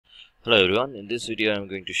Hello everyone, in this video I'm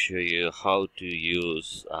going to show you how to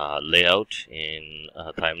use layout in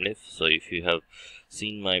Thymeleaf. So if you have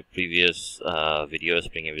seen my previous video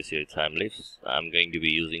explaining MVC with Thymeleaf, I'm going to be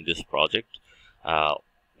using this project.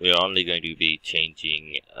 We're only going to be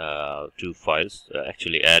changing two files,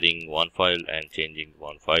 actually adding one file and changing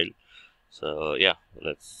one file. So yeah,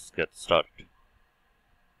 let's get started.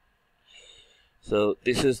 So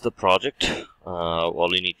this is the project. All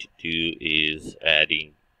you need to do is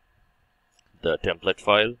adding the template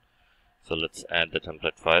file. So let's add the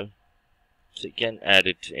template file. So you can add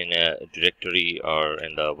it in a directory or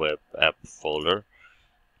in the web app folder.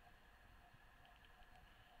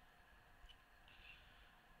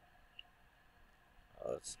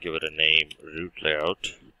 Let's give it a name, root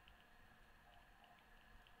layout.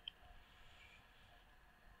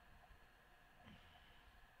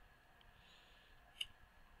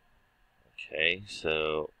 Okay,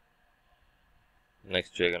 so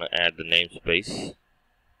next we're going to add the namespace.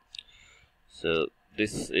 So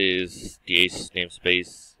this is TH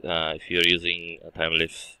namespace. If you're using a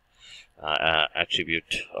Thymeleaf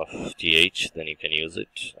attribute of TH, then you can use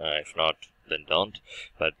it. If not, then don't.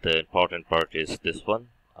 But the important part is this one.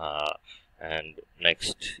 And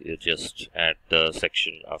next, you just add the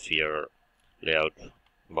section of your layout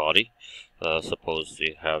body. Suppose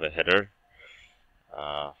you have a header.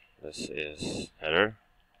 This is header.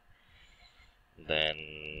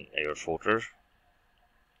 Then your footer.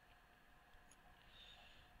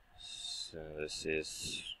 So this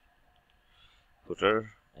is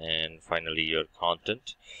footer, and finally your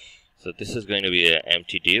content. So this is going to be an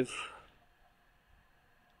empty div.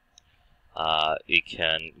 You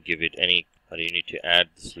can give it any, or you need to add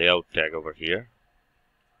this layout tag over here.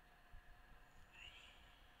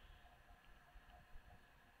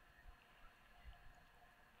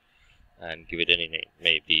 And give it any name,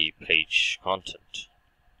 maybe page content.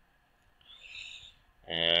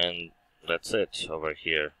 And that's it over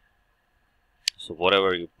here. So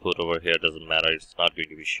whatever you put over here doesn't matter, it's not going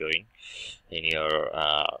to be showing in your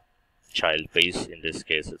child page. In this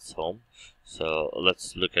case, it's home. So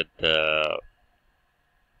let's look at the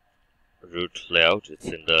root layout. It's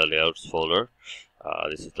in the layouts folder.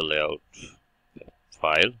 This is the layout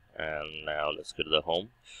file, and now let's go to the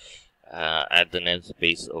home. Add the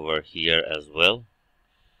namespace over here as well.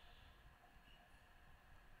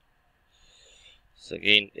 So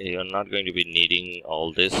again, you're not going to be needing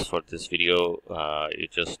all this for this video. You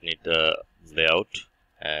just need the layout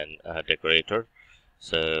and decorator.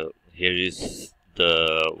 So here is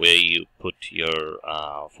the way you put your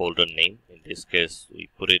folder name. In this case, we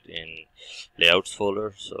put it in layouts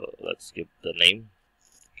folder. So let's give the name.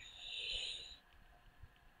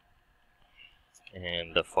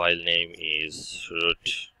 And the file name is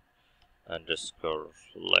root_layout.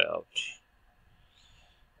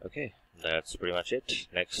 Okay, that's pretty much it.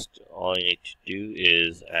 Next, all you need to do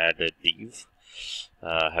is add a div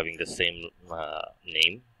having the same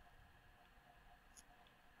name.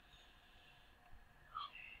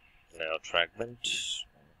 Layout fragment.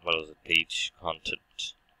 What was the page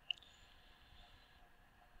content?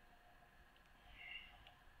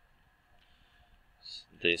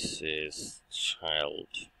 This is child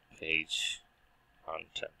page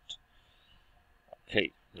content.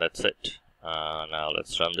 Okay, that's it. Now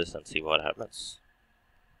let's run this and see what happens.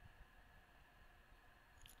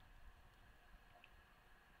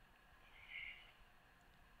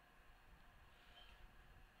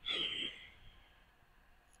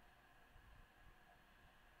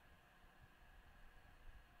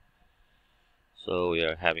 So we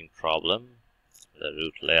are having problem. The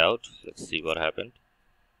root layout. Let's see what happened.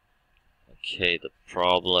 Okay, the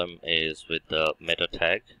problem is with the meta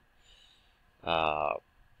tag. So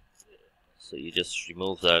you just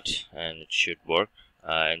remove that and it should work.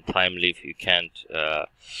 In Thymeleaf you can't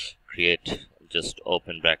create just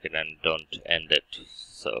open bracket and don't end it.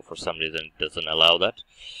 So for some reason it doesn't allow that.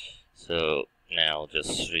 So now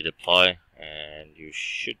just redeploy and you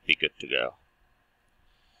should be good to go.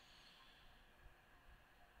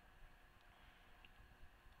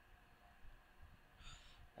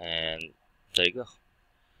 And there you go.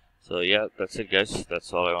 So yeah, that's it guys.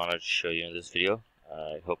 That's all I wanted to show you in this video.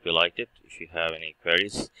 I hope you liked it. If you have any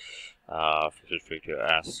queries, feel free to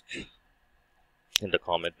ask in the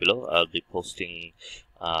comment below. I'll be posting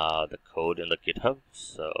the code in the GitHub,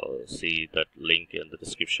 so see that link in the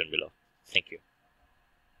description below. Thank you.